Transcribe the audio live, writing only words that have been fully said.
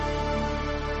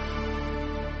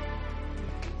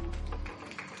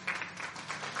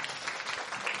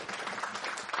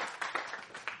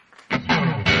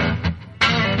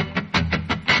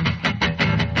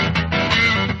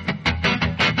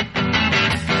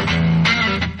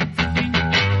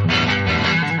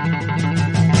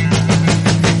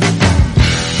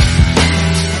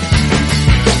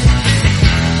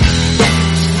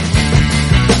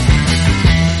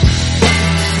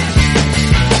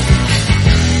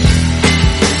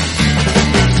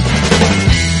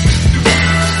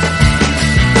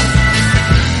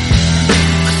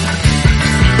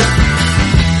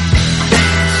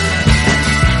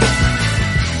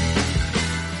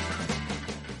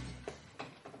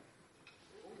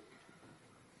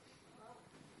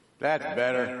That's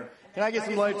better. Can I get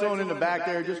some lights on in the back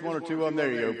there? Just one or two of them.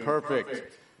 There you go.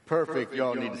 Perfect. Perfect.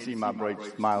 Y'all need to see my bright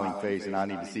smiling face, and I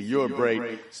need to see your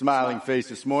bright smiling face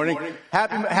this morning.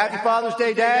 Happy Father's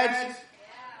Day, dads.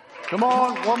 Come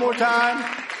on, one more time.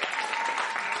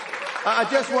 I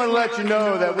just want to let you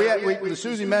know that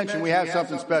Susie mentioned we have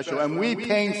something special, and we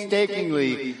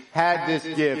painstakingly had this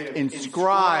gift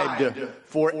inscribed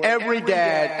for every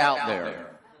dad out there.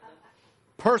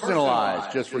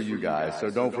 Personalized just for you guys,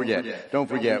 so don't forget. Don't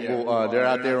forget, they're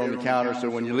out there on the counter, so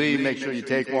when you leave, make sure you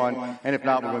take one, and if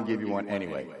not, we're going to give you one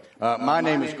anyway. My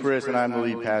name is Chris, and I'm the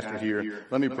lead pastor here.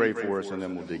 Let me pray for us, and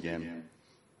then we'll dig in.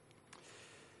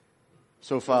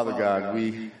 So, Father God,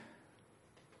 we,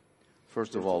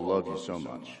 first of all, love you so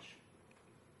much.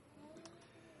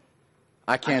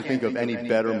 I can't think of any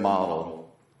better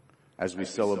model as we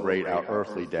celebrate our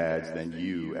earthly dads than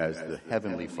you as the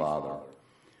Heavenly Father.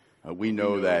 We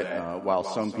know that while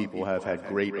some people have had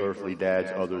great earthly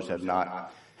dads, others have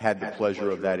not had the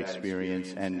pleasure of that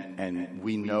experience. And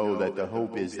we know that the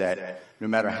hope is that no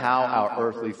matter how our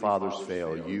earthly fathers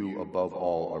fail, you above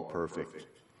all are perfect.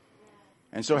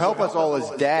 And so help us all as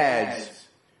dads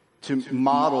to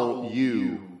model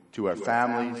you to our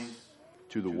families,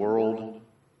 to the world,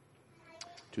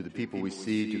 to the people we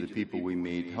see, to the people we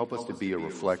meet. Help us to be a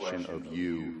reflection of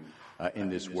you in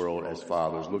this world as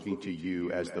fathers, looking to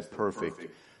you as the perfect,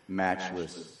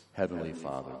 matchless Heavenly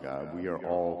Father, God. We are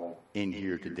all in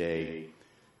here today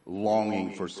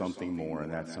longing for something more,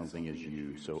 and that something is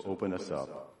you. So open us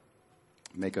up.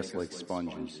 Make us like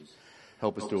sponges.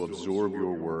 Help us to absorb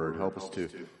your word. Help us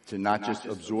to not just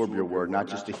absorb your word, not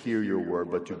just to hear your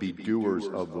word, but to be doers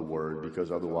of the word,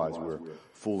 because otherwise we're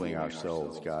fooling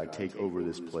ourselves, God. Take over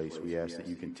this place. We ask that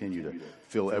you continue to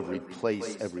fill every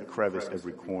place, every crevice,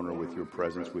 every corner with your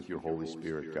presence, with your Holy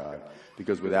Spirit, God,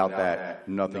 because without that,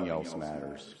 nothing else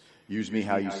matters. Use me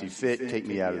how you see fit. Take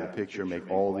me out of the picture.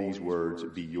 Make all these words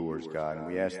be yours, God. And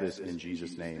we ask this in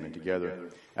Jesus' name. And together,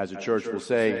 as a church, we'll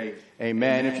say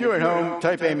amen. If you're at home,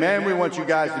 type amen. We want you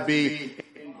guys to be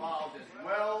involved as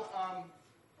well.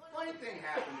 Funny thing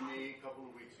happened to me a couple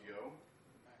of weeks ago.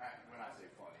 When I say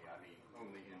funny, I mean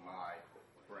only in my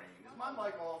brain. Is my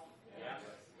mic off? Yes.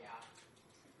 Yeah.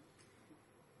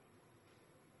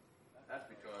 That's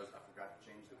because I forgot to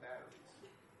change the batteries.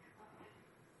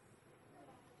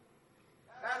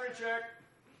 Battery check.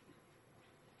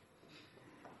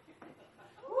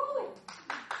 Woo!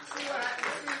 See what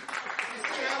happens? You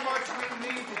see how much we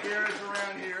need to garage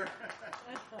around here?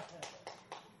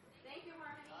 Thank you,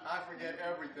 Harmony. I forget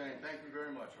everything. Thank you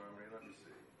very much, Harmony. Let me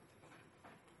see.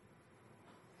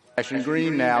 Flashing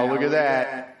green now. Look at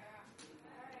that.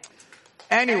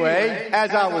 Anyway,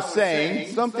 as I was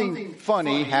saying, something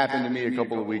funny happened to me a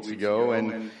couple of weeks ago,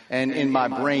 and in my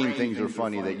brain things are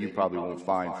funny that you probably won't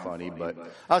find funny, but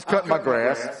I was cutting my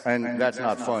grass, and that's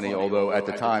not funny, although at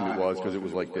the time it was, because it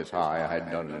was like this high. I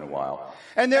hadn't done it in a while.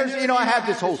 And there's, I have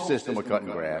this whole system of cutting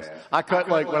grass. I cut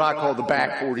like what I call the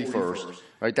back 40 first,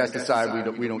 right? That's the side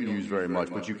we don't use very much,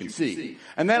 but you can see.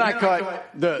 And then I cut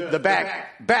the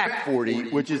back 40,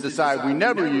 which is the side we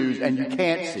never use and you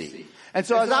can't see. And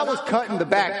so as I was cutting the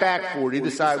back 40,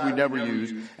 the side we never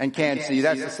use and can't see,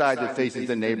 that's the side that faces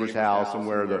the neighbor's house and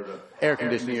where the air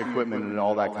conditioning equipment and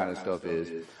all that kind of stuff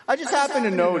is. I just happened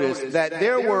to notice that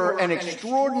there were an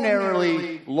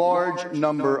extraordinarily large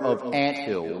number of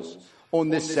anthills on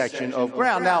this section of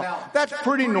ground. Now, that's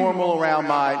pretty normal around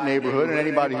my neighborhood, and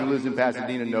anybody who lives in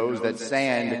Pasadena knows that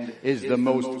sand is the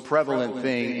most prevalent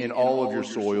thing in all of your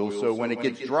soils. So when it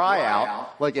gets dry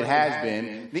out, like it has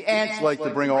been, the ants like to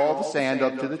bring all the sand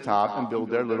up to the top and build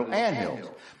their little anthills.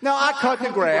 Now, I cut the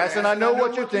grass, and I know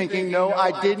what you're thinking. No,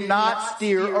 I did not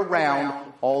steer around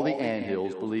all the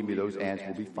anthills. Believe me, those ants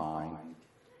will be fine.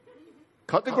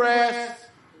 Cut the grass,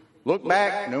 look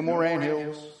back, no more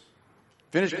anthills.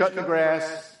 Finished cutting the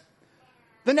grass.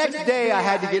 The next day I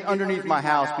had to get underneath my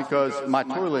house because my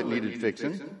toilet needed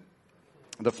fixing.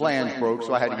 The flange broke,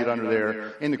 so I had to get under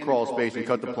there in the crawl space and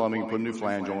cut the plumbing, put a new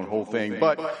flange on, the whole thing.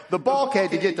 But the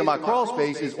bulkhead to get to my crawl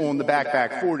space is on the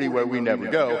back 40 where we never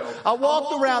go. I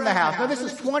walked around the house. Now this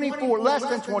is less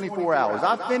than 24 hours.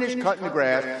 I finished cutting the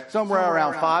grass somewhere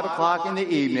around 5 o'clock in the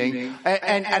evening,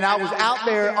 and I was out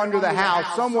there under the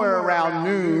house somewhere around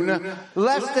noon.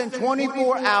 Less than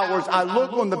 24 hours, I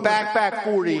look on the back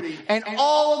 40, and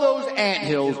all of those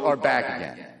anthills are back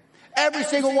again. Every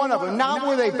single one of them. Not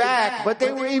were they back, but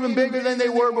they were even bigger than they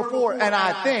were before. And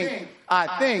I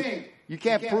think, you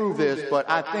can't prove this, but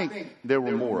I think there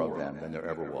were more of them than there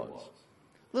ever was.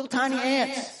 Little tiny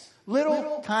ants.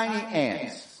 Little tiny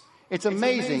ants. It's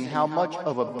amazing how much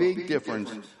of a big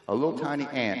difference a little tiny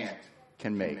ant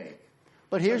can make.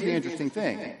 But here's the interesting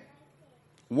thing.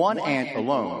 One ant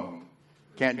alone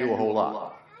can't do a whole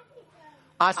lot.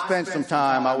 I spent some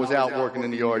time, I was out working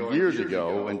in the yard years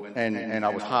ago, and I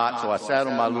was hot, so I sat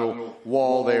on my little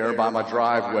wall there by my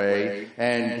driveway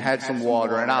and had some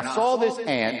water, and I saw this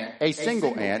ant, a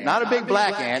single ant, not a big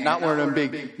black ant, not one of them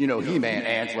big, He-Man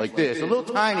ants like this, a little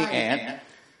tiny ant,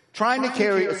 trying to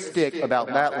carry a stick about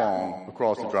that long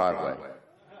across the driveway.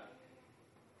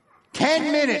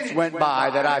 10 minutes went by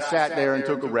that I sat there and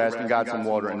took a rest and got some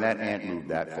water, and that ant moved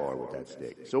that far with that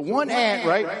stick. So one ant,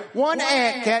 right? One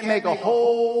ant can't make a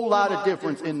whole lot of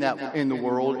difference in the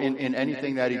world, in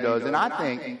anything that he does. And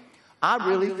I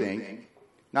really think,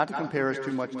 not to compare us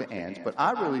too much to ants, but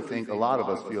I really think a lot of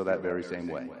us feel that very same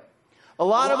way. A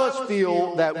lot of us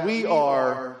feel that we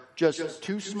are just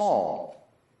too small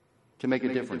to make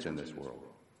a difference in this world.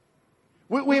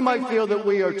 We might feel that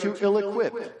we are too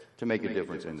ill-equipped to make a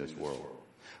difference in this world.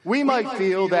 We might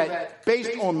feel that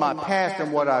based on my past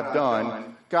and what I've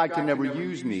done, God can never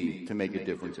use me to make a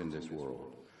difference in this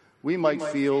world. We might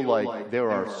feel like there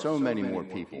are so many more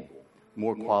people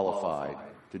more qualified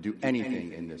to do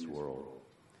anything in this world.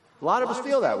 A lot of us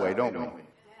feel that way, don't we?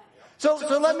 So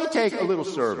let me take a little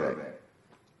survey.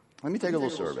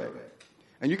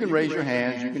 And you can raise your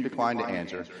hands, you can decline to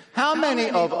answer. How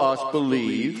many of us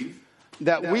believe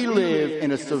that we live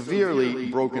in a severely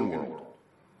broken world?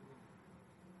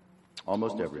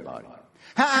 Almost everybody.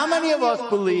 How many of us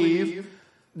believe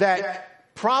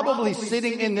that probably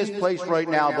sitting in this place right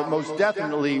now, but most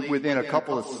definitely within a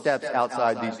couple of steps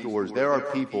outside these doors, there are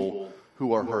people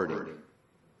who are hurting?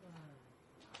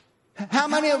 How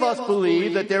many of us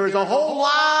believe that there is a whole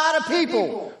lot of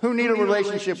people who need a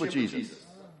relationship with Jesus?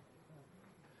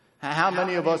 How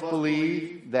many of us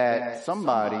believe that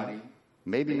somebody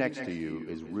maybe next to you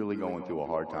is really going through a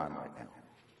hard time right now?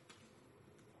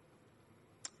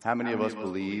 How many of us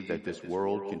believe that this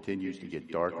world continues to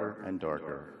get darker and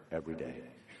darker every day?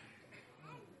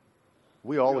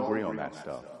 We all agree on that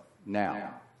stuff.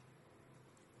 Now,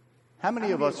 how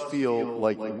many of us feel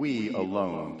like we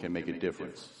alone can make a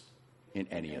difference in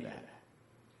any of that?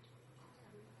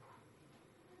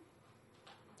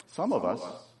 Some of us.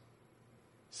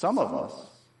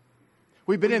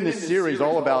 We've been in this series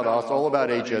all about us, all about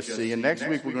HSC, and next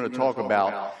week we're going to talk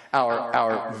about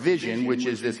our vision, which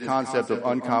is this concept of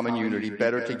uncommon unity,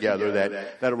 better together,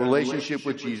 that a relationship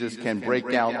with Jesus can break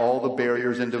down all the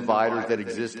barriers and dividers that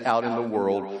exist out in the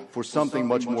world for something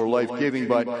much more life-giving.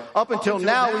 But up until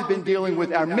now, we've been dealing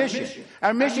with our mission.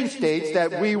 Our mission states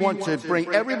that we want to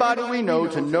bring everybody we know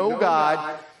to know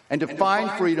God and to find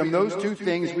freedom. Those two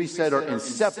things we said are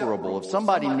inseparable. If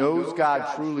somebody knows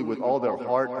God truly with all their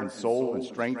heart and soul and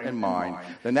strength and mind,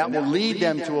 then that will lead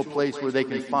them to a place where they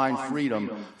can find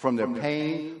freedom from their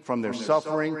pain, from their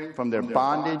suffering, from their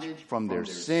bondage, from their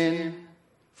sin,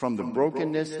 from the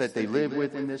brokenness that they live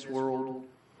with in this world.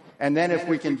 And then if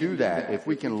we can do that, if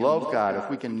we can love God, if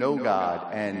we can know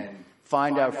God and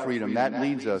find our freedom, that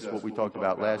leads us, what we talked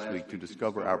about last week, to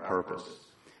discover our purpose.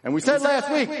 And we said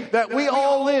last week that we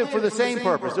all live for the same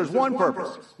purpose. There's one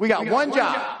purpose. We got one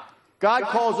job. God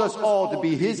calls us all to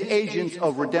be His agents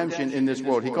of redemption in this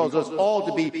world. He calls us all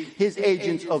to be His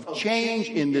agents of change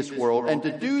in this world. And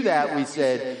to do that, we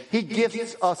said, He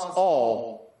gifts us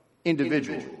all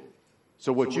individually.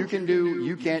 So what you can do,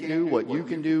 you can't do. What you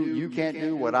can do, you can't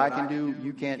do. What I can do,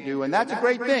 you can't do. And that's a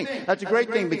great thing. That's a great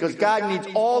thing because God needs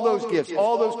all those gifts,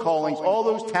 all those callings, all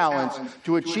those talents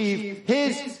to achieve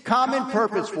His common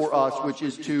purpose for us, which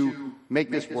is to make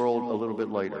this world a little bit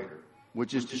lighter,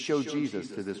 which is to show Jesus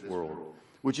to this world,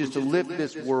 which is to lift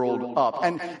this world up.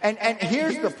 And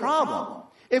here's the problem.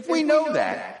 If we know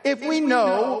that, if we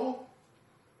know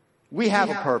we have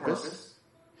a purpose,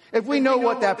 if we know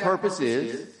what that purpose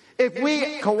is, if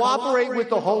we cooperate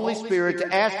with the Holy Spirit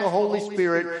to ask the Holy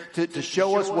Spirit to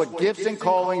show us what gifts and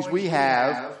callings we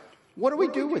have, what do we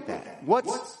do with that?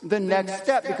 What's the next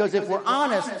step? Because if we're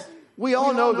honest, we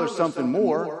all know there's something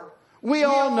more. We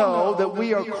all know that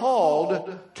we are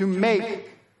called to make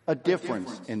a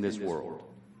difference in this world.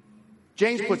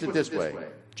 James puts it this way.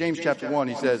 James chapter 1,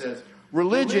 he says,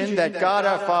 religion that God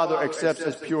our Father accepts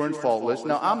as pure and faultless.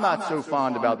 Now, I'm not so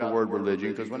fond about the word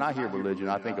religion because when I hear religion,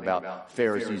 I think about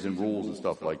Pharisees and rules and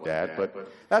stuff like that.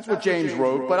 But that's what James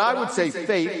wrote. But I would say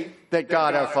faith that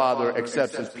God our Father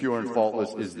accepts as pure and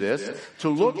faultless is this: to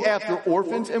look after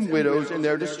orphans and widows in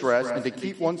their distress and to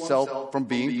keep oneself from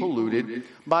being polluted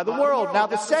by the world. Now,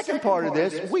 the second part of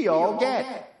this, we all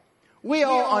get. We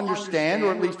all understand,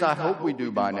 or at least I hope we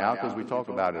do by now because we talk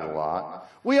about it a lot.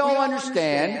 We all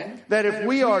understand that if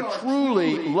we are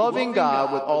truly loving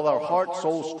God with all our heart,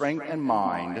 soul, strength, and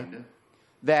mind,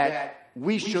 that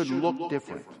we should look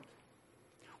different.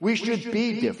 We should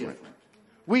be different.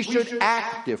 We should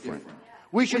act different.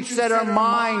 We should set our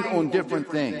mind on different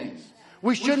things.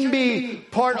 We shouldn't be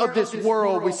part of this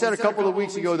world. We said a couple of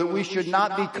weeks ago that we should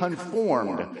not be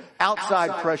conformed, outside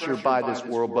pressure by this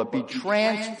world, but be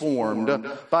transformed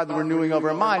by the renewing of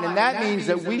our mind. And that means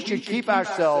that we should keep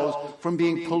ourselves from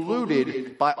being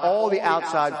polluted by all the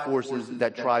outside forces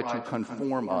that try to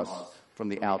conform us from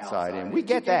the outside in. We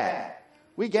get that.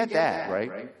 We get that,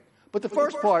 right? But the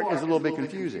first part is a little bit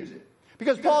confusing.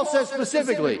 Because Paul says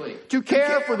specifically, to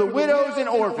care for the widows and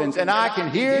orphans. And I can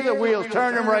hear the wheels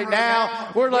turning right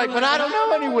now. We're like, but I don't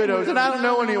know any widows and I don't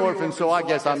know any orphans, so I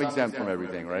guess I'm exempt from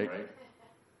everything, right?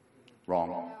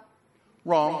 Wrong.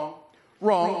 Wrong.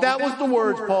 Wrong. That was the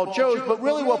words Paul chose, but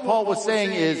really what Paul was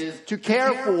saying is to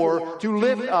care for, to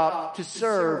lift up, to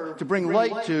serve, to bring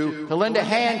light to lend a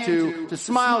hand to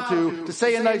smile to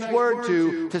say a nice word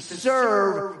to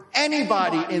serve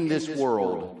anybody in this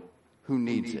world who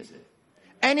needs it.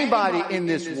 Anybody in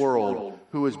this world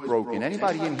who is broken.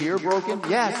 Anybody in here broken?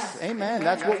 Yes. Amen.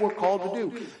 That's what we're called to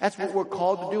do. That's what we're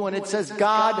called to do. And it says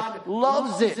God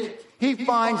loves it. He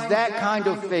finds that kind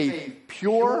of faith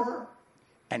pure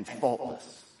and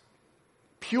faultless.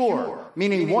 Pure,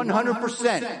 meaning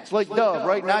 100%. It's like Dove,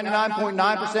 right?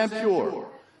 99.9% pure.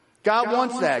 God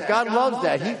wants that. God loves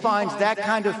that. He finds that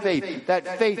kind of faith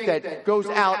that goes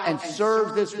out and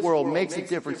serves this world, makes a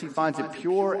difference. He finds it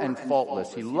pure and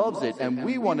faultless. He loves it. And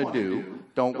we want to do,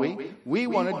 don't we? We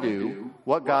want to do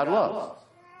what God loves.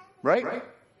 Right?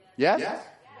 Yes?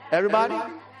 Everybody?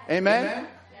 Amen?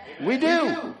 We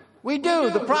do. We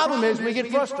do. The problem is we get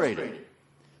frustrated.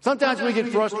 Sometimes we get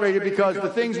frustrated because the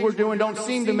things we're doing don't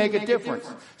seem to make a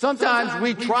difference. Sometimes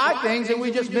we try things and we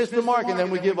just miss the mark and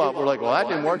then we give up. We're like, well, that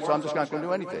didn't work, so I'm just not going to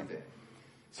do anything.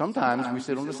 Sometimes we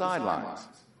sit on the sidelines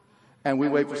and we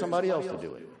wait for somebody else to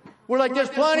do it. We're like, there's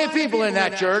plenty of people in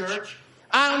that church.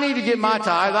 I don't need to give my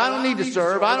tithe. I don't need to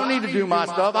serve. I don't need to do my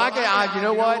stuff. You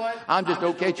know what? I'm just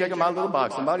okay checking my little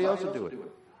box. Somebody else will do it.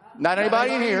 Not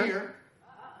anybody in here.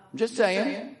 I'm just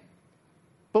saying.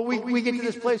 But we get to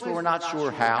this place where we're not sure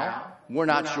how, we're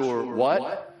not sure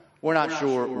what, we're not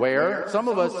sure where. Some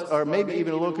of us are maybe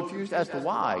even a little confused as to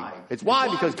why. It's why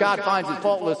because God finds it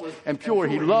faultless and pure.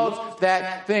 He loves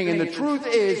that thing. And the truth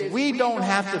is we don't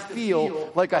have to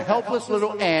feel like a helpless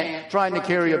little ant trying to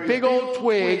carry a big old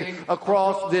twig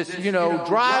across this,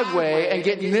 driveway and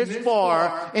getting this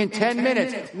far in 10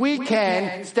 minutes. We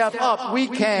can step up. We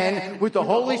can, with the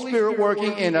Holy Spirit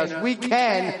working in us, we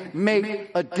can make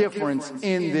a difference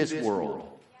in this world.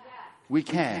 We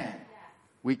can.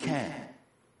 We can.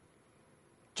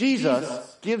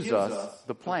 Jesus gives us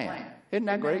the plan. Isn't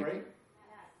that great?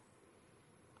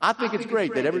 I think it's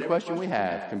great that every question we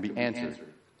have can be answered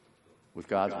with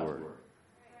God's Word.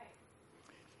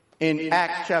 In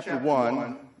Acts chapter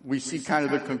 1, we see kind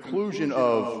of the conclusion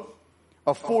of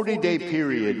a 40-day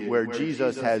period where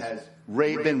Jesus has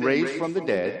been raised from the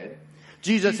dead.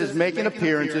 Jesus is making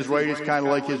appearances, right? It's kind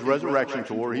of like his resurrection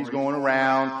tour. He's going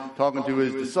around talking to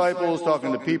his disciples,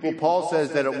 talking to people. Paul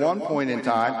says that at one point in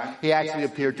time, he actually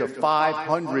appeared to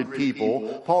 500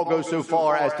 people. Paul goes so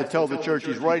far as to tell the church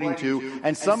he's writing to,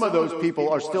 and some of those people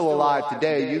are still alive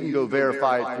today. You can go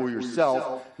verify it for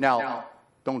yourself. Now,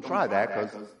 don't try that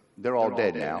because they're all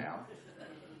dead now.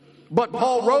 But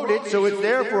Paul wrote it, so it's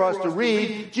there for us to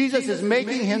read. Jesus is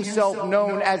making himself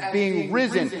known as being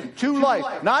risen to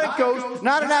life. Not a ghost,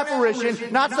 not an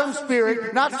apparition, not some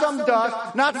spirit, not some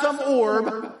dust, not some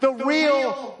orb. The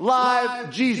real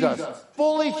live Jesus.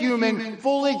 Fully human,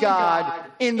 fully God,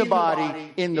 in the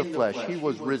body, in the flesh. He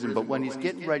was risen, but when he's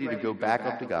getting ready to go back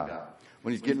up to God,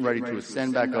 when he's getting ready to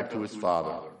ascend back up to his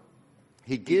Father,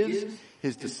 he gives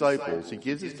his disciples, he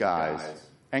gives his guys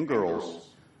and girls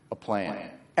a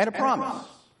plan. And a promise.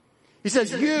 He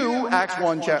says, you, Acts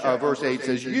 1 verse 8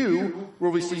 says, you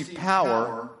will receive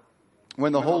power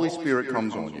when the Holy Spirit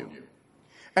comes on you.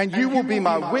 And you will be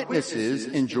my witnesses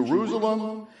in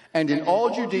Jerusalem and in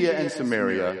all Judea and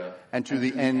Samaria and to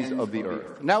the ends of the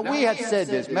earth. Now, we have said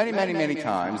this many, many, many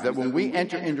times that when we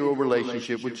enter into a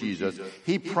relationship with Jesus,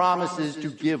 he promises to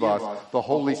give us the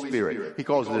Holy Spirit. He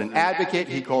calls it an advocate.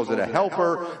 He calls it a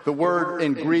helper. The word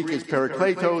in Greek is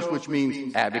parakletos, which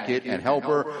means advocate and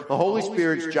helper. The Holy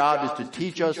Spirit's job is to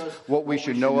teach us what we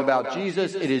should know about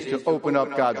Jesus. It is to open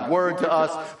up God's word to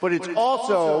us, but it's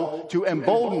also to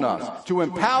embolden us, to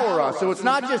empower us. So it's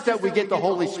not just that we get the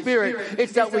Holy Spirit,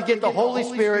 it's that we get the Holy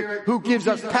Spirit who gives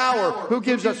us power, who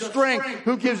gives us strength,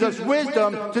 who gives us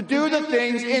wisdom to do the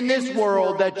things in this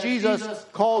world that Jesus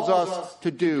calls us to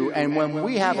do. And when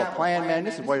we have a plan, man,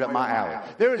 this is right up my alley.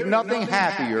 There is nothing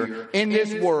happier in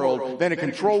this world than a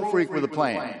control freak with a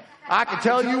plan. I can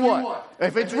tell you what,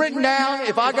 if it's written down,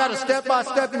 if I got a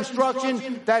step-by-step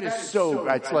instruction, that is so,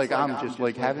 it's like I'm just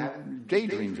like having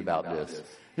daydreams about this.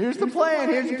 Here's the plan.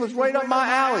 Here's what's right up my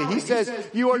alley. He says,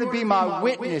 you are to be my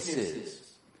witnesses.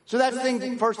 So that's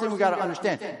the first thing we got to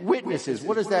understand. Witnesses,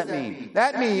 what does that mean?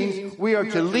 That means we are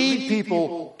to lead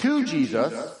people to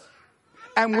Jesus,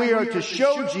 and we are to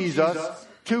show Jesus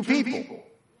to people.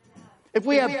 If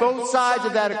we have both sides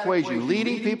of that equation,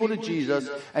 leading people to Jesus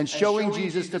and showing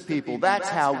Jesus to people, that's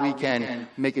how we can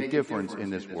make a difference in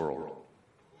this world.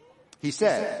 He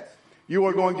says, you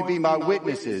are going to be my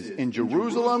witnesses in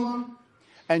Jerusalem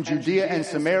and Judea and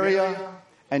Samaria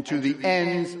and to the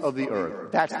ends of the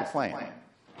earth. That's the plan.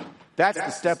 That's the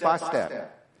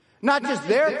step-by-step. Not just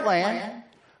their plan,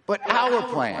 but our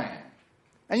plan.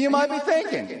 And you might be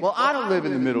thinking, well, I don't live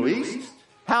in the Middle East.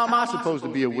 How am I supposed to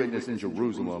be a witness in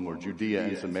Jerusalem or Judea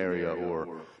and Samaria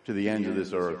or to the ends of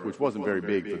this earth, which wasn't very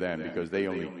big for them because they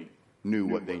only knew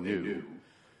what they knew.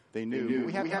 They knew.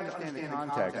 We have to understand the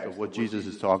context of what Jesus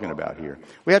is talking about here.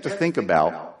 We have to think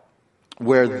about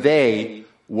where they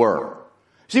were.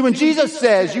 See, when Jesus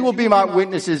says, you will be my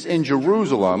witnesses in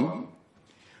Jerusalem,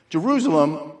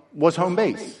 Jerusalem was home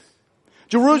base.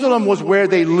 Jerusalem was where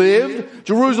they lived.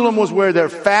 Jerusalem was where their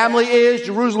family is.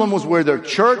 Jerusalem was where their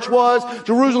church was.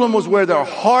 Jerusalem was where their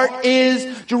heart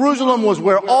is. Jerusalem was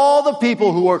where all the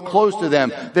people who are close to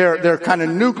them, their kind of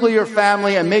nuclear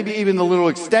family and maybe even the little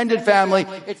extended family,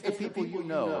 it's the people you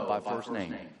know by first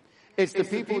name. It's the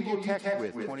people you text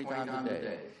with 20 times a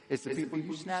day. It's the people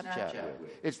you Snapchat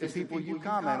with. It's the people you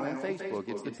comment on Facebook.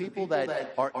 It's the people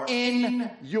that are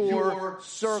in your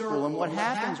circle. And what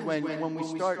happens when we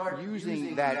start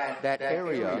using that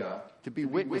area to be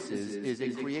witnesses is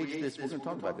it creates this, we're going to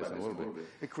talk about this in a little bit,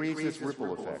 it creates this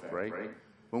ripple effect, right?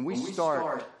 When we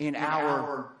start in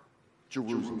our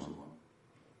Jerusalem,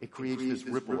 it creates this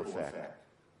ripple effect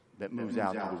that moves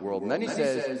out to the world. And then he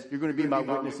says, you're going to be my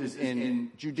witnesses in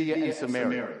Judea and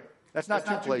Samaria. That's not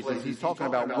two places. He's talking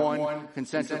about one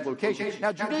concentric location.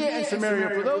 Now, Judea and Samaria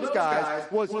for those guys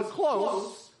was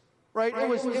close, right? It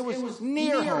was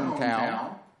near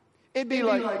hometown. It'd be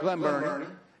like Glen Burnie.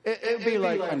 It'd be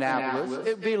like Annapolis.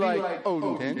 It'd be like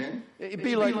Odenton. It'd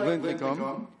be like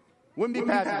Linthicum. Wouldn't be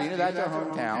Pasadena. That's our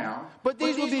hometown. But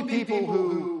these would be people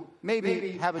who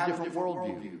maybe have a different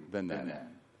worldview than them.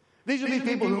 These would be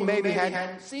people who maybe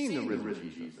hadn't seen the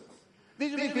risen Jesus.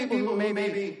 These would be people who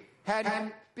maybe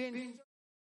hadn't been.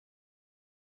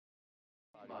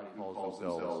 Calls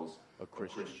themselves a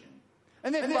Christian.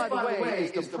 And this, by the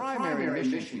way, is the primary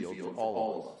mission field for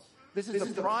all of us. This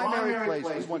is the primary place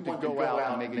we want to go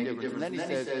out and make a difference. And then he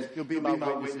says, you'll be my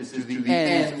witnesses to the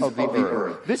ends of the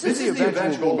earth. This is the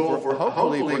eventual goal for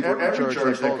hopefully for every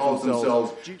church that calls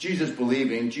themselves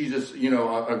Jesus-believing, Jesus,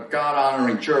 a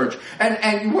God-honoring church.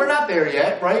 And we're not there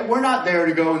yet, right? We're not there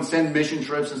to go and send mission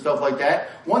trips and stuff like that.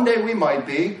 One day we might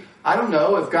be. I don't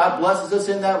know. If God blesses us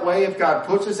in that way, if God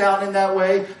puts us out in that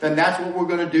way, then that's what we're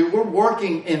going to do. We're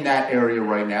working in that area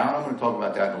right now. And I'm going to talk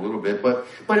about that in a little bit. But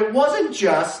it wasn't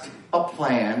just a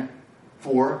plan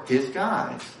for his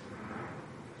guys.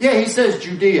 Yeah, he says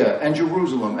Judea and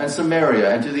Jerusalem and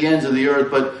Samaria and to the ends of the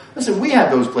earth. But listen, we have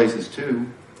those places too.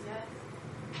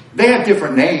 They have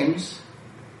different names.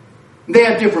 They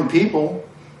have different people.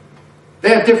 They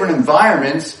have different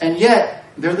environments. And yet,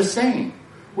 they're the same.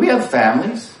 We have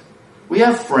families. We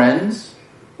have friends.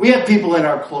 We have people in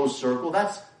our close circle.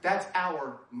 That's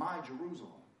my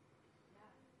Jerusalem.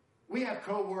 We have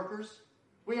co-workers.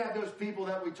 We have those people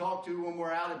that we talk to when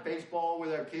we're out at baseball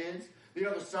with our kids. The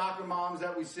other soccer moms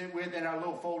that we sit with in our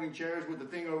little folding chairs with the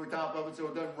thing over top of it so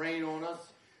it doesn't rain on us.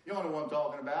 You all know what I'm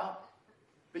talking about.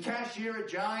 The cashier at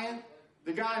Giant.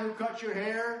 The guy who cuts your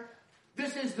hair.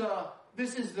 This is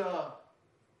the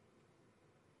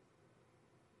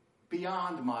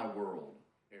beyond my world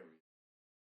area.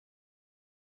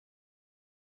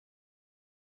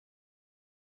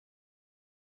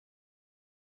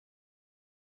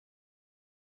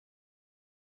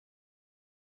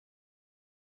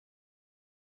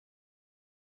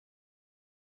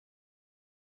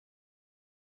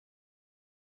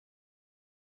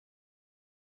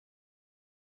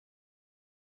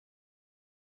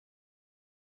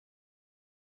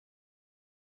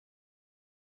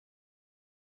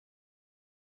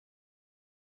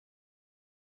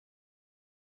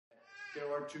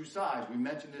 There are two sides. We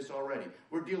mentioned this already.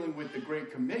 We're dealing with the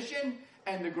Great Commission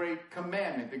and the Great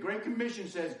Commandment. The Great Commission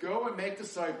says, go and make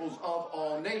disciples of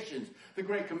all nations. The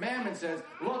Great Commandment says,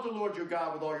 love the Lord your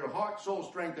God with all your heart, soul,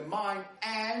 strength, and mind,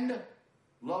 and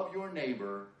love your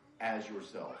neighbor as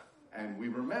yourself. And we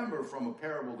remember from a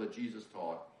parable that Jesus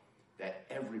taught that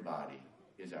everybody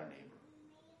is our neighbor.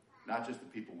 not just the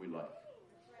people we like.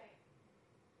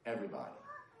 Everybody.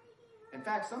 In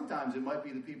fact, sometimes it might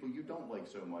be the people you don't like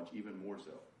so much, even more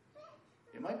so.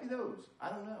 It might be those. I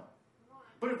don't know.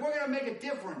 But if we're going to make a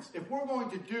difference, if we're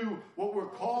going to do what we're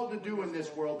called to do in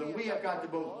this world, then we have got to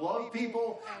both love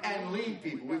people and lead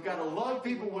people. We've got to love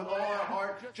people with all our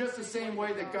heart, just the same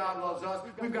way that God loves us.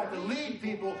 We've got to lead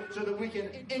people so that we can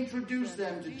introduce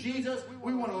them to Jesus.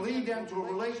 We want to lead them to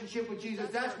a relationship with Jesus.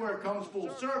 That's where it comes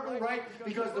full circle, right?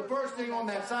 Because the first thing on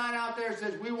that sign out there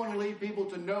says we want to lead people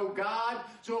to know God.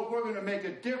 So if we're going to make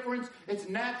a difference, its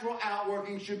natural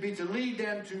outworking should be to lead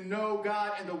them to know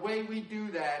God. And the way we do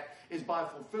that is by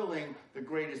fulfilling the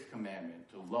greatest commandment,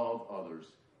 to love others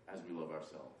as we love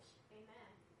ourselves.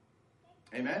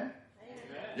 Amen? Amen?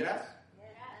 Amen. Yes? Yes?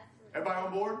 Everybody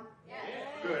on board? Yes.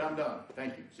 Good, I'm done.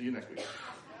 Thank you. See you next week.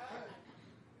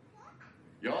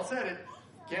 Y'all said it.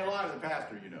 Can't lie to the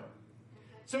pastor, you know.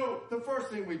 So, the first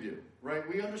thing we do, right,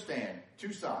 we understand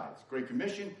two sides. Great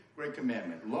Commission, Great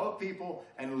Commandment. Love people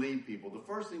and lead people. The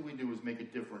first thing we do is make a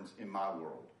difference in my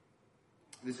world.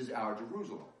 This is our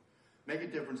Jerusalem. Make a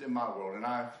difference in my world. And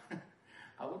I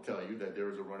will tell you that there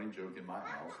is a running joke in my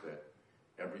house that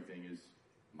everything is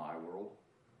my world,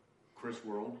 Chris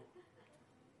world.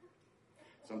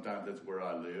 Sometimes that's where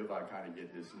I live. I kind of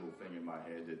get this little thing in my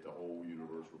head that the whole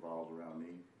universe revolves around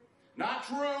me. Not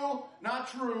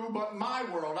true, but my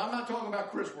world. I'm not talking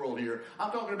about Chris world here.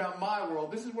 I'm talking about my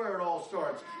world. This is where it all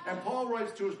starts. And Paul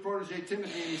writes to his protege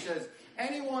Timothy, and he says,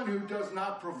 anyone who does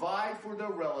not provide for their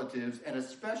relatives, and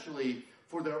especially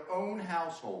for their own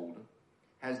household,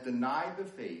 has denied the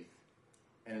faith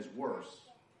and is worse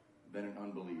than an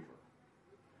unbeliever.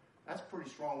 That's pretty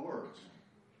strong words.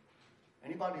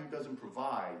 Anybody who doesn't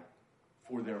provide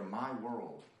for their my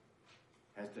world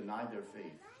has denied their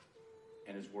faith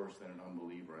and is worse than an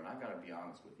unbeliever. And I've got to be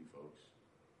honest with you folks,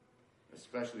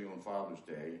 especially on Father's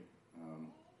Day.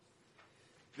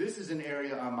 This is an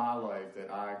area in my life that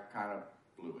I kind of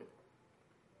blew it.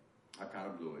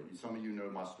 Some of you know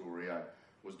my story. I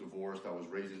was divorced. I was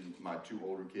raising my two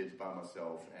older kids by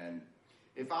myself. And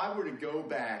if I were to go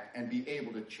back and be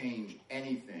able to change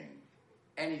anything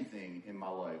in my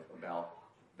life about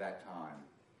that time,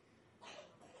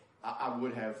 I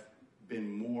would have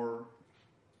been more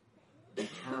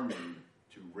determined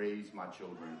to raise my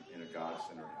children in a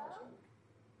God-centered household.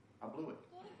 I blew it.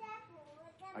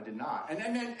 I did not. And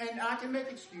I can make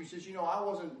excuses. You know, I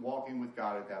wasn't walking with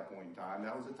God at that point in time.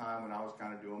 That was a time when I was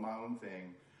kind of doing my own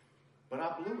thing. But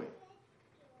I blew it.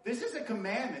 This is a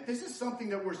commandment. This is something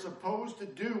that we're supposed to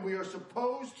do. We are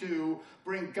supposed to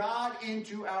bring God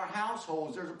into our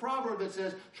households. There's a proverb that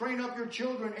says, train up your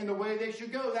children in the way they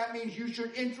should go. That means you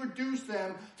should introduce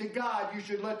them to God. You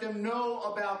should let them know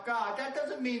about God. That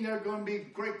doesn't mean they're going to be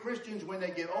great Christians when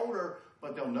they get older,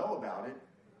 but they'll know about it.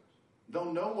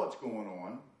 They'll know what's going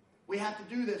on. We have to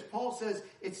do this. Paul says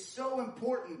it's so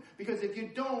important because if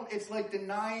you don't, it's like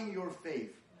denying your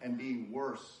faith and being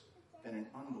worse than an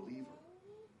unbeliever.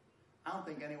 I don't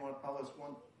think anyone of us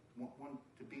want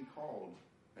to be called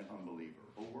an unbeliever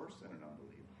or worse than an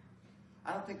unbeliever.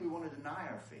 I don't think we want to deny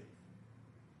our faith.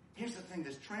 Here's the thing,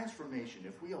 this transformation,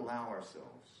 if we allow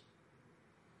ourselves,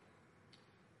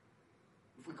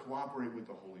 if we cooperate with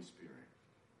the Holy Spirit,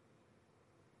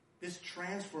 this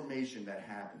transformation that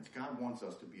happens, God wants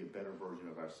us to be a better version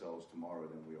of ourselves tomorrow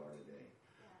than we are today.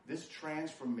 This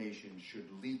transformation should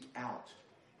leak out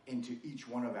into each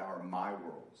one of our my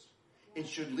worlds. It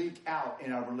should leak out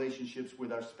in our relationships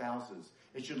with our spouses.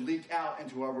 It should leak out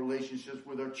into our relationships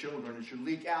with our children. It should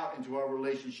leak out into our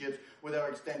relationships with our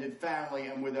extended family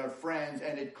and with our friends.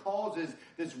 And it causes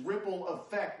this ripple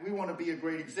effect. We want to be a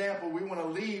great example. We want to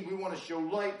lead. We want to show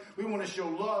light. We want to show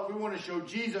love. We want to show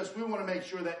Jesus. We want to make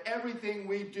sure that everything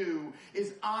we do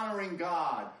is honoring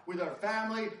God with our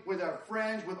family, with our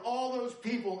friends, with all those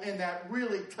people in that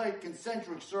really tight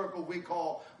concentric circle we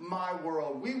call my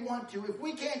world. We want to, if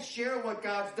we can't share what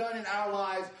God's done in our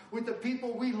lives with the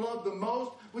people we love the most,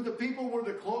 with the people we're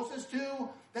the closest to,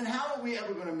 then how are we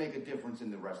ever going to make a difference in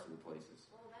the rest of the places?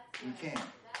 We can't.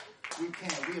 We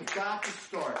can't. We have got to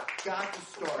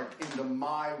start in the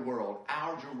my world,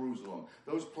 our Jerusalem.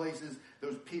 Those places,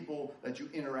 those people that you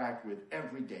interact with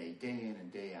every day, day in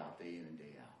and day out, day in and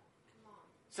day out.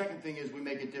 Second thing is we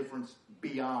make a difference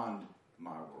beyond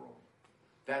my world.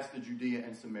 That's the Judea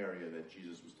and Samaria that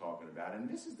Jesus was talking about. And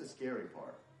this is the scary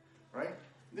part, right?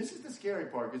 This is the scary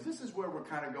part because this is where we're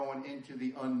kind of going into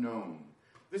the unknown.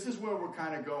 This is where we're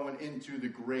kind of going into the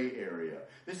gray area.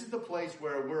 This is the place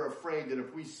where we're afraid that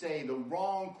if we say the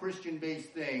wrong Christian-based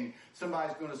thing,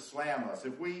 somebody's going to slam us.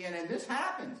 And this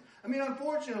happens. I mean,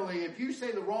 unfortunately, if you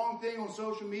say the wrong thing on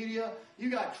social media, you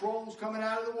got trolls coming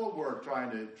out of the woodwork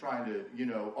trying to,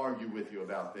 argue with you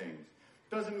about things.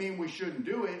 Doesn't mean we shouldn't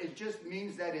do it. It just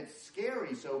means that it's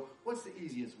scary. So what's the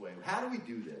easiest way? How do we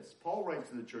do this? Paul writes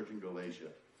to the church in Galatia.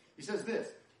 He says this,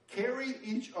 carry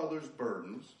each other's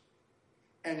burdens,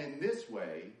 and in this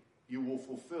way, you will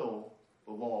fulfill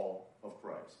the law of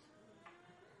Christ.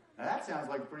 Now that sounds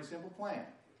like a pretty simple plan.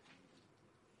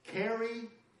 Carry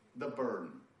the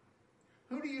burden.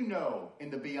 Who do you know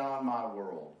in the beyond my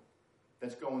world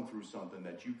that's going through something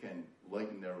that you can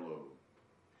lighten their load?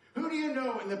 Who do you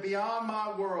know in the beyond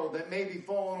my world that may be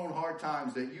falling on hard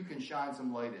times that you can shine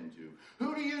some light into?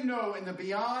 Who do you know in the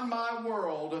beyond my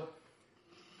world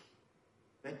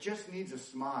that just needs a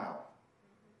smile?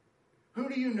 Who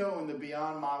do you know in the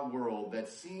beyond my world that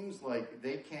seems like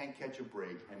they can't catch a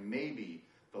break, and maybe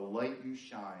the light you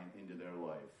shine into their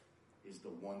life is the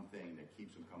one thing that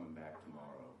keeps them coming back tomorrow?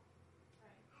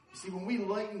 You see, when we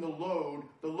lighten the load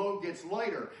gets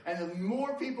lighter. And the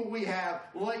more people we have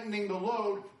lightening the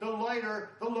load, the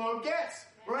lighter the load gets.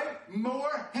 Right?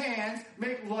 More hands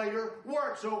make lighter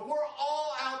work. So if we're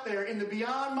all out there in the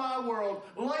beyond my world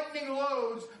lightening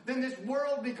loads, then this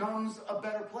world becomes a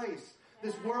better place.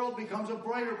 This world becomes a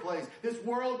brighter place. This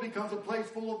world becomes a place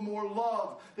full of more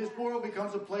love. This world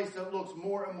becomes a place that looks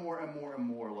more and more and more and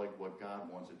more like what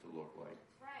God wants it to look like.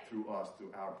 Through us,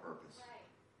 through our purpose.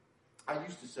 Right. I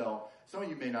used to sell, some of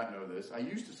you may not know this, I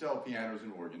used to sell pianos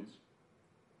and organs.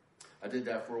 I did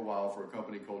that for a while for a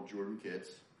company called Jordan Kits.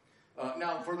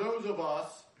 Now, for those of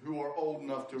us who are old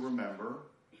enough to remember,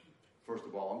 first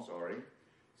of all, I'm sorry.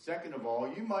 Second of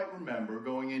all, you might remember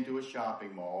going into a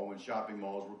shopping mall when shopping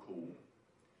malls were cool.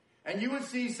 And you would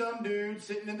see some dude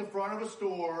sitting in the front of a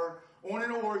store on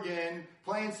an organ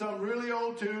playing some really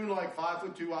old tune like 5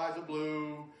 Foot 2 Eyes of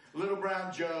Blue, Little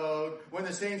Brown Jug, When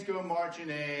the Saints Go Marching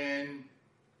In,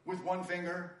 with one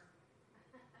finger,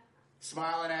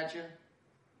 smiling at you.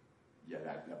 Yeah,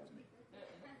 that was me.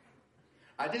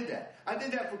 I did that. I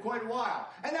did that for quite a while.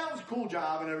 And that was a cool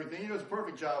job and everything. It was a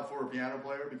perfect job for a piano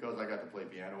player because I got to play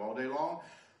piano all day long.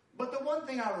 But the one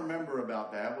thing I remember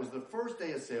about that was the first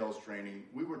day of sales training,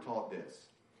 we were taught this.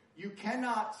 You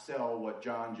cannot sell what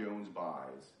John Jones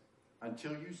buys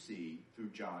until you see through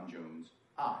John Jones'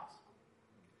 eyes.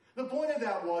 The point of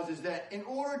that is that in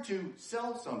order to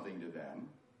sell something to them,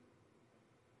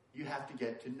 you have to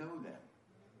get to know them.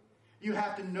 You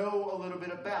have to know a little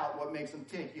bit about what makes them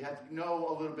tick. You have to know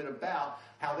a little bit about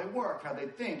how they work, how they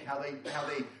think, how they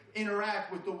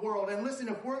interact with the world. And listen,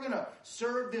 if we're going to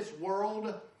serve this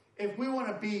world, if we want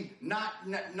to be not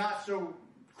so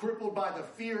crippled by the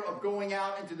fear of going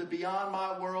out into the beyond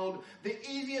my world, the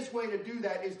easiest way to do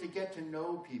that is to get to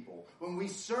know people. When we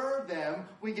serve them,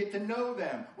 we get to know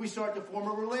them. We start to form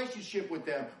a relationship with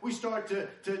them. We start to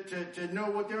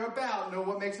know what they're about, know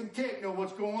what makes them tick, know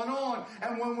what's going on.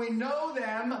 And when we know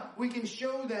them, we can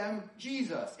show them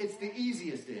Jesus. It's the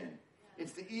easiest in.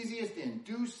 It's the easiest in.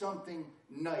 Do something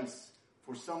nice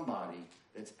for somebody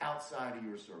that's outside of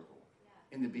your circle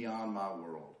in the beyond my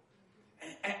world.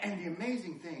 And the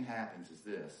amazing thing happens is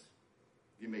this.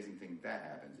 The amazing thing that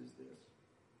happens is this.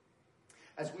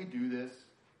 As we do this,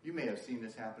 you may have seen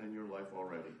this happen in your life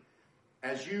already.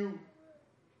 As you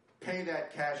pay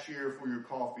that cashier for your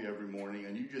coffee every morning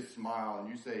and you just smile and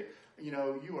you say,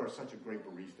 you are such a great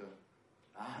barista.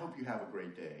 I hope you have a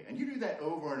great day. And you do that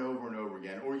over and over and over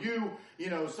again. Or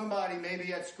somebody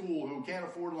maybe at school who can't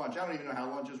afford lunch. I don't even know how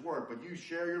lunches work, but you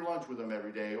share your lunch with them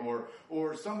every day.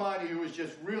 Or somebody who is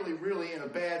just really, really in a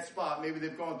bad spot. Maybe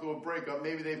they've gone through a breakup.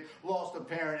 Maybe they've lost a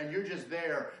parent and you're just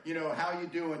there. How you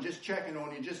doing? Just checking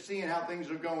on you, just seeing how things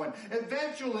are going.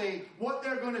 Eventually, what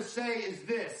they're going to say is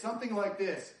this, something like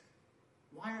this.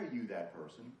 Why are you that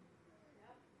person?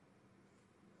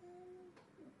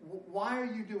 Why are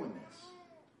you doing this?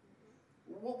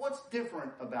 What's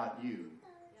different about you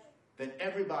than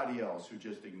everybody else who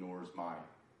just ignores my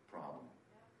problem?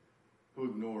 Who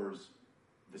ignores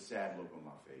the sad look on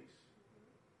my face?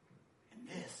 And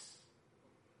this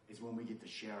is when we get to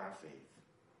share our faith.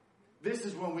 This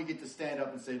is when we get to stand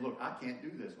up and say, look, I can't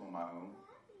do this on my own.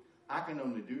 I can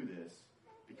only do this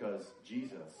because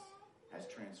Jesus has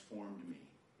transformed me.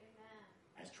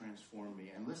 Has transformed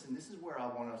me. And listen, this is where I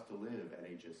want us to live at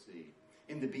HSC.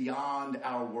 in the beyond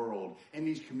our world, in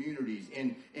these communities,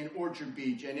 in Orchard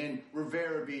Beach, and in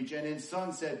Rivera Beach, and in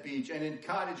Sunset Beach, and in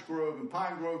Cottage Grove, and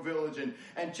Pine Grove Village,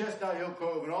 and Chestnut Hill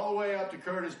Cove, and all the way up to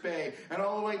Curtis Bay, and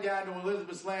all the way down to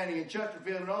Elizabeth's Landing, and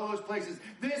Chesterfield, and all those places.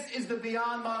 This is the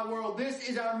beyond my world. This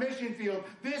is our mission field.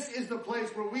 This is the place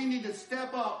where we need to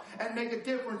step up and make a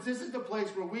difference. This is the place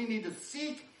where we need to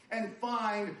seek and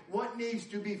find what needs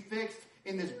to be fixed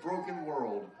in this broken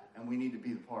world, and we need to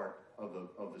be the part of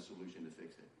the solution to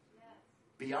fix it. Yes.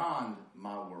 Beyond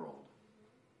my world.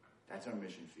 That's our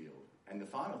mission field. And the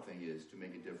final thing is to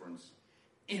make a difference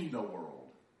in the world.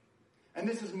 And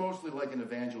this is mostly like an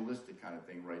evangelistic kind of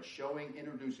thing, right?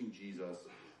 Introducing Jesus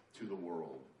to the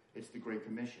world. It's the Great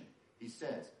Commission. He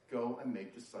says, go and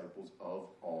make disciples of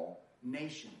all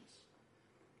nations.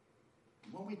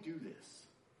 When we do this,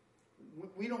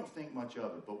 we don't think much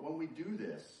of it, but when we do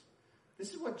this,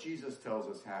 this is what Jesus tells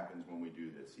us happens when we do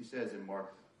this. He says in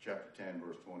Mark chapter 10,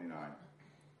 verse 29,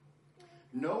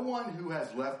 no one who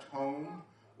has left home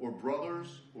or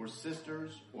brothers or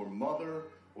sisters or mother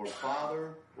or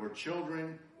father or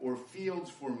children or fields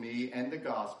for me and the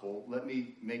gospel, let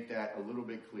me make that a little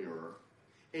bit clearer.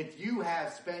 If you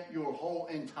have spent your whole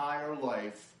entire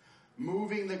life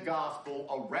moving the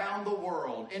gospel around the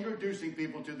world, introducing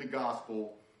people to the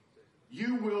gospel,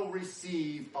 you will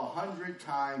receive 100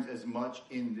 times as much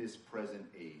in this present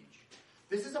age.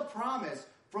 This is a promise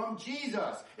from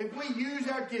Jesus. If we use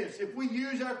our gifts, if we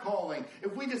use our calling,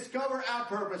 if we discover our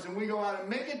purpose and we go out and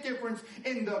make a difference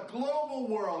in the global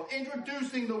world,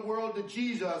 introducing the world to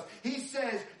Jesus, he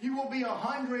says you will be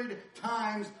 100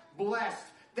 times blessed.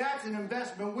 That's an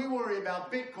investment. We worry about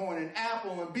Bitcoin and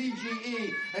Apple and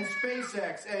BGE and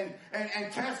SpaceX and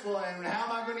Tesla and how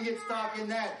am I going to get stock in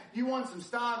that? You want some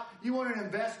stock? You want an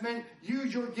investment?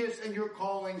 Use your gifts and your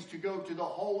callings to go to the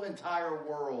whole entire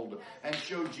world and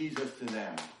show Jesus to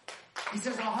them. He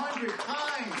says 100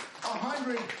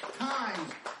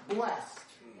 times blessed.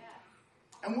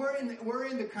 And we're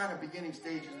in the kind of beginning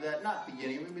stages of that. Not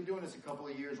beginning. We've been doing this a couple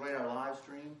of years, right? Our live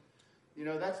stream. You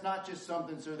know, that's not just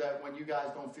something so that when you guys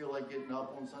don't feel like getting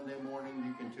up on Sunday morning,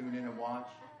 you can tune in and watch.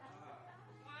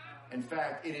 In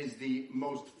fact, it is the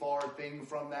most far thing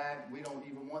from that. We don't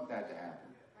even want that to happen.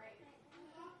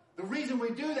 The reason we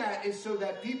do that is so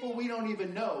that people we don't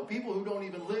even know, people who don't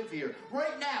even live here,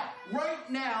 right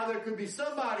now, there could be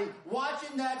somebody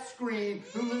watching that screen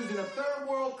who lives in a third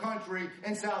world country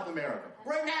in South America.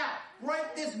 Right now,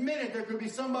 right this minute, there could be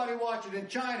somebody watching in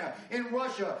China, in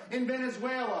Russia, in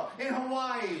Venezuela, in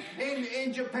Hawaii,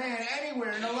 in Japan,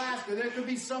 anywhere, in Alaska. There could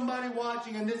be somebody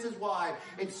watching, and this is why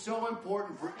it's so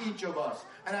important for each of us.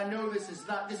 And I know this is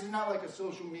not like a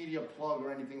social media plug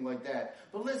or anything like that.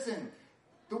 But listen,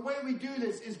 the way we do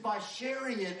this is by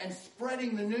sharing it and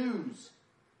spreading the news.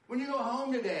 When you go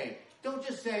home today, don't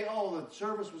just say, oh, the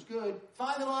service was good.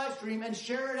 Find the live stream and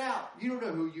share it out. You don't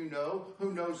know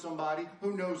who knows somebody,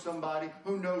 who knows somebody,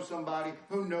 who knows somebody,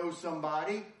 who knows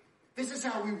somebody. This is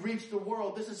how we reach the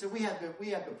world. We have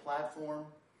the platform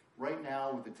right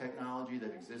now with the technology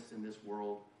that exists in this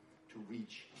world to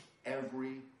reach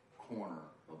every corner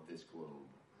of this globe.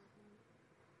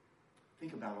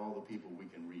 Think about all the people we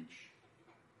can reach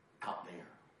out there,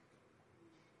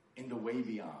 in the way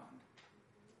beyond,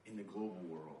 in the global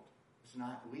world.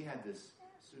 We had this,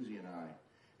 Susie and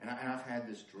I've had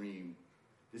this dream,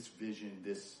 this vision,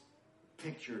 this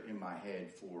picture in my head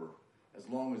for as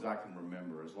long as I can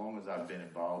remember, as long as I've been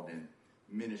involved in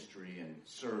ministry and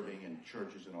serving in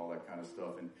churches and all that kind of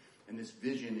stuff. And this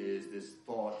vision this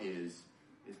thought is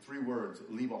 3 words: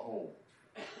 leave a hole.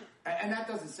 And that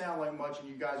doesn't sound like much, and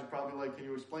you guys are probably like, can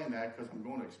you explain that? Because I'm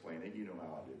going to explain it. You know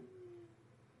how I do.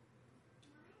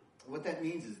 What that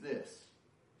means is this.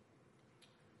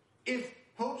 If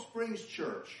Hope Springs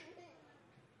Church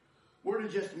were to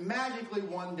just magically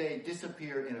one day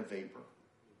disappear in a vapor,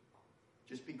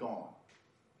 just be gone,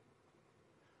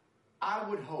 I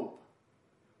would hope,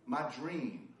 my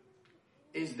dream,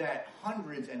 is that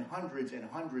hundreds and hundreds and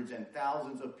hundreds and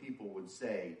thousands of people would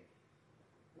say,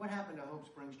 what happened to Hope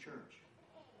Springs Church?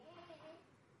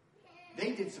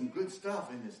 They did some good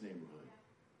stuff in this neighborhood.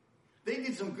 They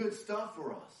did some good stuff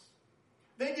for us.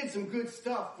 They did some good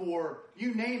stuff for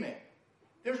you name it.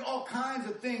 There's all kinds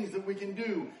of things that we can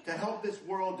do to help this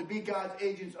world, to be God's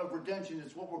agents of redemption.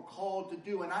 It's what we're called to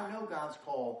do. And I know God's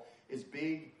call is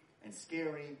big and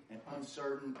scary and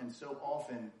uncertain, and so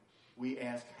often we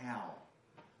ask how.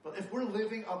 But if we're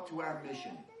living up to our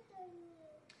mission,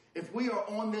 if we are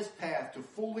on this path to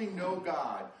fully know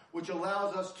God, which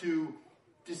allows us to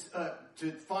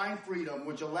to find freedom,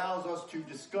 which allows us to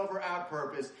discover our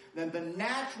purpose, then the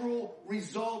natural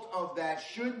result of that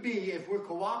should be, if we're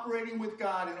cooperating with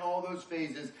God in all those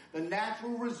phases, the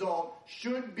natural result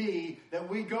should be that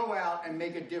we go out and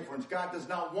make a difference. God does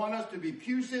not want us to be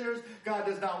pew sitters. God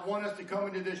does not want us to come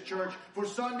into this church for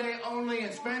Sunday only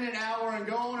and spend an hour and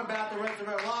go on about the rest of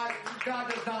our lives. God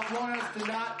does not want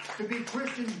us to be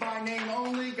Christians by name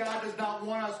only. God does not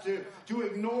want us to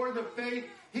ignore the faith.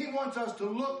 He wants us to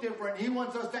look different. He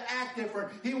wants us to act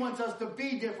different. He wants us to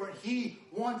be different. He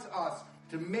wants us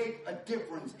to make a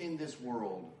difference in this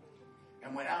world.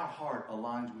 And when our heart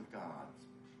aligns with God's,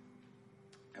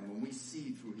 and when we see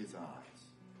through His eyes,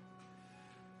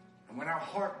 and when our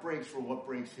heart breaks for what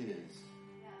breaks His,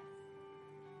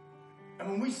 and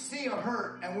when we see a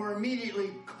hurt and we're immediately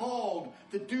called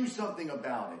to do something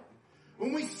about it,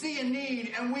 when we see a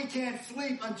need and we can't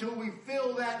sleep until we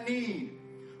fill that need,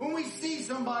 when we see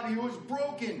somebody who is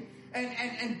broken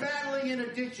and battling an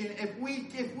addiction, if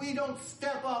we don't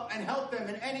step up and help them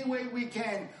in any way we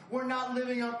can, we're not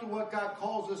living up to what God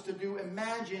calls us to do.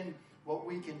 Imagine what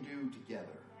we can do together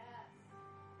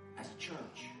as a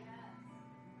church.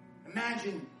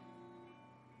 Imagine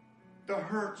the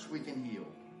hurts we can heal.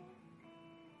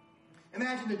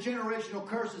 Imagine the generational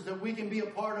curses that we can be a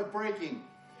part of breaking.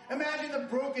 Imagine the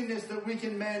brokenness that we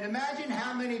can mend. Imagine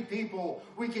how many people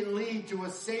we can lead to a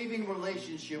saving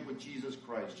relationship with Jesus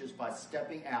Christ just by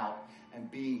stepping out and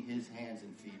being His hands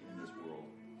and feet in this world.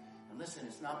 And listen,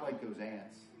 it's not like those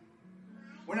ants.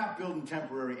 We're not building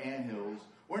temporary anthills.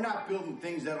 We're not building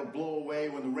things that'll blow away.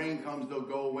 When the rain comes, they'll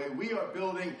go away. We are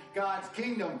building God's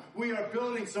kingdom. We are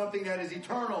building something that is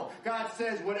eternal. God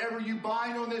says, whatever you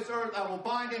bind on this earth, I will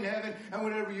bind in heaven. And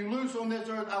whatever you loose on this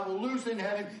earth, I will loose in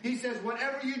heaven. He says,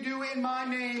 whatever you do in my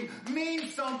name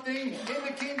means something in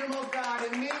the kingdom of God.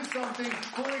 It means something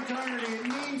for eternity. It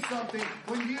means something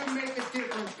when you make a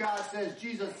difference. God says,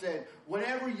 Jesus said,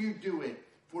 whatever you do it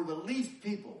for the least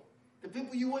people, the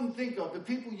people you wouldn't think of, the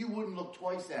people you wouldn't look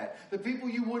twice at, the people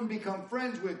you wouldn't become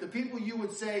friends with, the people you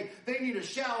would say, they need a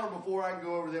shower before I can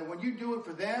go over there. When you do it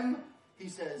for them, He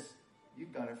says,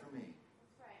 you've done it for me.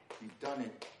 Right. You've done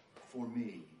it for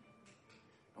me.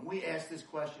 And we ask this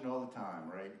question all the time,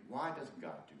 right? Why doesn't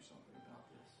God do something about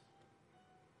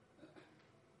this?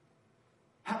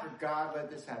 How could God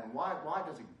let this happen? Why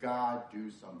doesn't God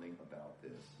do something about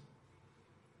this?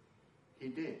 He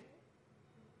did.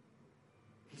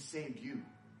 He saved you.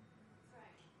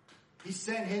 He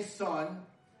sent His Son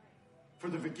for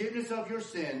the forgiveness of your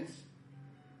sins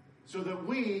so that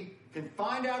we can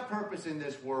find our purpose in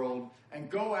this world and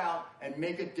go out and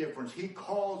make a difference. He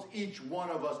calls each one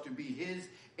of us to be His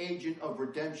agent of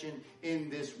redemption in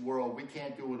this world. We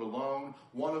can't do it alone.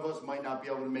 One of us might not be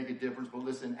able to make a difference, but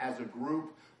listen, as a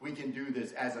group, we can do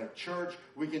this. As a church,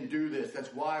 we can do this.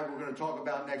 That's why we're going to talk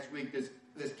about next week this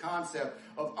concept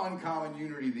of uncommon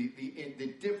unity, the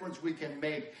difference we can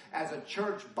make as a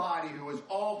church body who is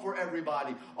all for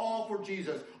everybody, all for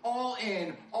Jesus, all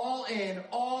in, all in,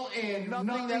 all in.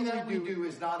 Nothing that we do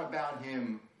is not about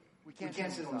Him. We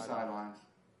can't sit on the sidelines.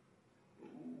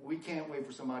 We can't wait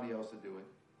for somebody else to do it.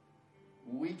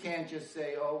 We can't just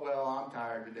say, oh, well, I'm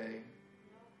tired today.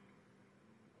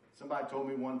 Somebody told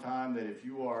me one time that if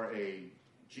you are a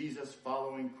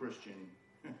Jesus-following Christian,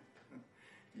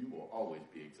 you will always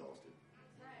be exhausted.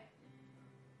 That's right.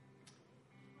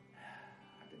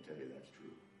 I can tell you that's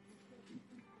true.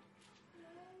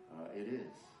 It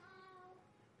is.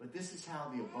 But this is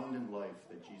how the abundant life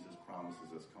that Jesus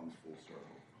promises us comes full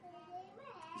circle.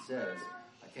 He says,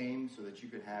 I came so that you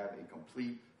could have a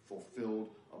complete, fulfilled,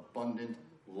 abundant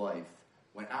life.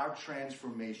 When our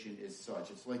transformation is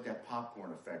such, it's like that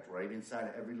popcorn effect, right? Inside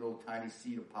of every little tiny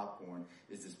seed of popcorn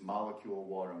is this molecule of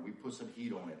water, and we put some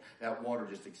heat on it. That water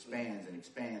just expands and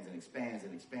expands and expands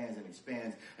and expands and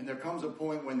expands. And there comes a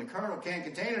point when the kernel can't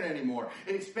contain it anymore.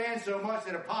 It expands so much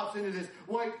that it pops into this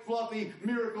white, fluffy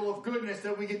miracle of goodness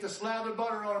that we get to slather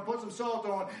butter on and put some salt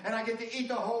on, and I get to eat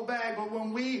the whole bag. But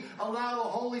when we allow the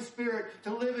Holy Spirit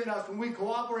to live in us, when we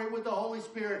cooperate with the Holy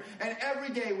Spirit, and every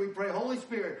day we pray, Holy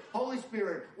Spirit,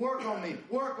 work on me,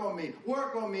 work on me,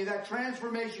 work on me. That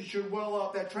transformation should well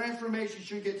up. That transformation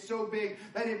should get so big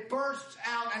that it bursts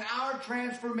out and our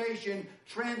transformation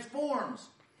transforms.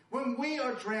 When we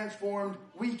are transformed,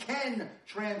 we can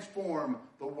transform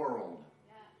the world.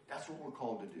 That's what we're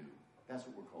called to do. That's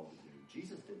what we're called to do.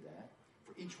 Jesus did that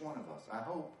for each one of us. I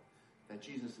hope that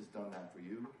Jesus has done that for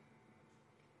you.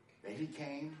 That He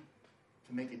came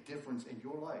to make a difference in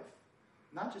your life.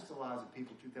 Not just the lives of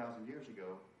people 2,000 years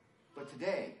ago, but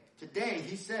today,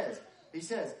 He says,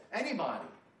 anybody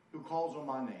who calls on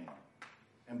my name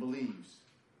and believes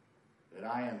that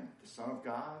I am the Son of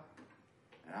God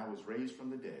and I was raised from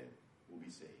the dead will be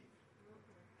saved.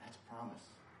 That's a promise.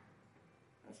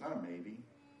 That's not a maybe.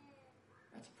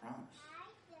 That's a promise.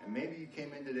 And maybe you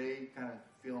came in today kind of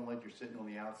feeling like you're sitting on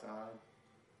the outside,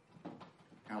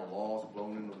 kind of lost,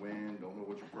 blown in the wind, don't know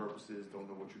what your purpose is, don't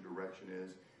know what your direction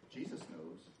is. Jesus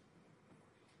knows.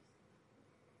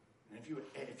 And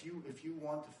if you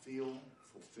want to feel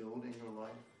fulfilled in your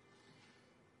life,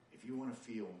 if you want to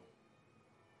feel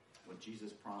what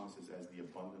Jesus promises as the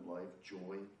abundant life,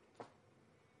 joy,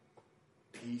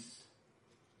 peace,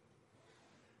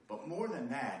 but more than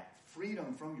that,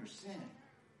 freedom from your sin.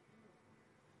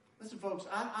 Listen, folks,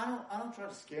 I don't try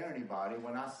to scare anybody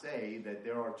when I say that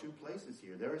there are two places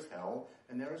here. There is hell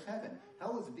and there is heaven.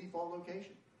 Hell is the default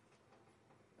location.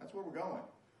 That's where we're going.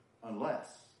 Unless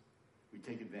we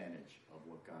take advantage of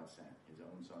what God sent, his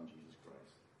own Son, Jesus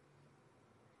Christ.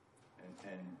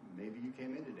 And maybe you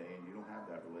came in today and you don't have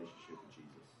that relationship with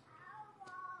Jesus.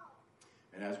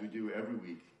 And as we do every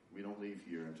week, we don't leave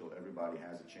here until everybody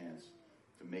has a chance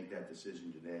to make that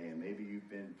decision today. And maybe you've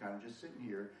been kind of just sitting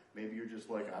here. Maybe you're just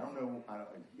like, I don't know,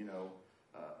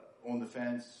 on the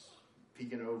fence,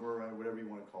 peeking over, whatever you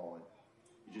want to call it.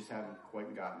 You just haven't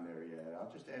quite gotten there yet.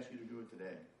 I'll just ask you to do it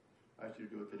today. I ask you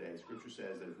to do it today. Scripture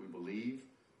says that if we believe,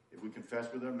 if we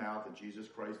confess with our mouth that Jesus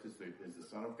Christ is the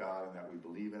Son of God and that we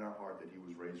believe in our heart that he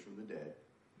was raised from the dead,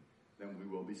 then we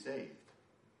will be saved.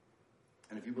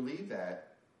 And if you believe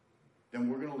that, then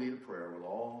we're going to lead a prayer with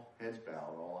all heads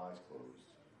bowed, all eyes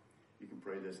closed. You can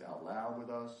pray this out loud with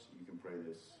us. You can pray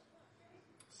this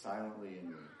silently in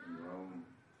your own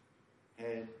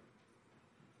head.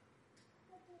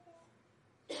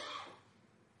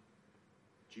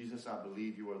 Jesus, I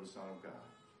believe you are the Son of God.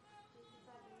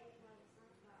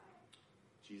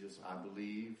 Jesus, I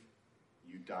believe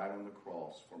you died on the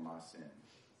cross for my sins.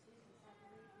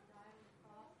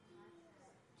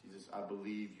 Jesus, I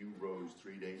believe you rose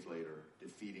 3 days later,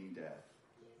 defeating death.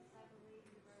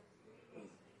 And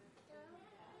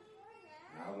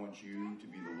I want you to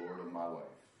be the Lord of my life.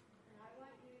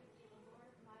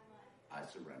 I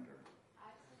surrender.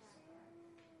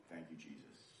 Thank you, Jesus.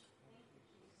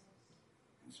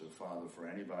 And so, Father, for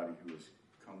anybody who has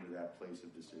come to that place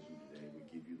of decision today, we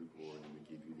give you the glory and we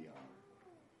give you the honor.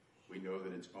 We know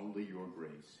that it's only your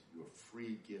grace, your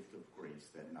free gift of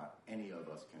grace that not any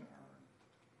of us can earn,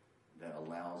 that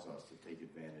allows us to take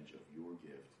advantage of your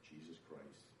gift, Jesus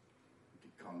Christ, to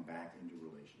come back into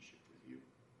relationship with you.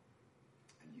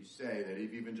 And you say that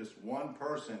if even just one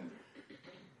person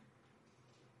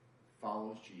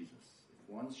follows Jesus, if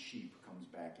one sheep comes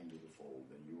back into the fold,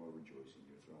 then you are rejoicing.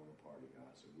 You're throwing a party, God.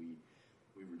 So we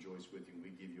rejoice with you and we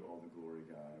give you all the glory,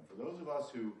 God. And for those of us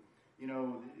who,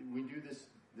 we do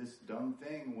this dumb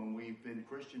thing when we've been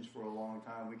Christians for a long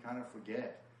time, we kind of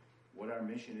forget what our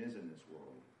mission is in this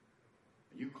world.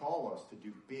 And you call us to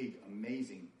do big,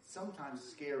 amazing, sometimes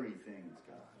scary things,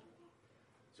 God.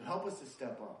 So help us to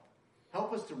step up.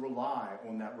 Help us to rely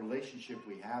on that relationship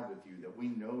we have with you, that we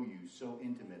know you so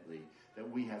intimately, that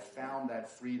we have found that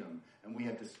freedom, and we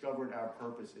have discovered our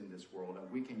purpose in this world,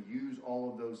 and we can use all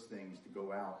of those things to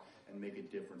go out and make a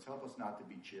difference. Help us not to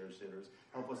be chair sitters.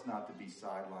 Help us not to be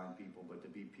sideline people, but to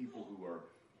be people who are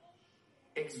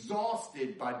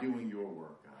exhausted by doing your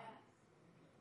work, God.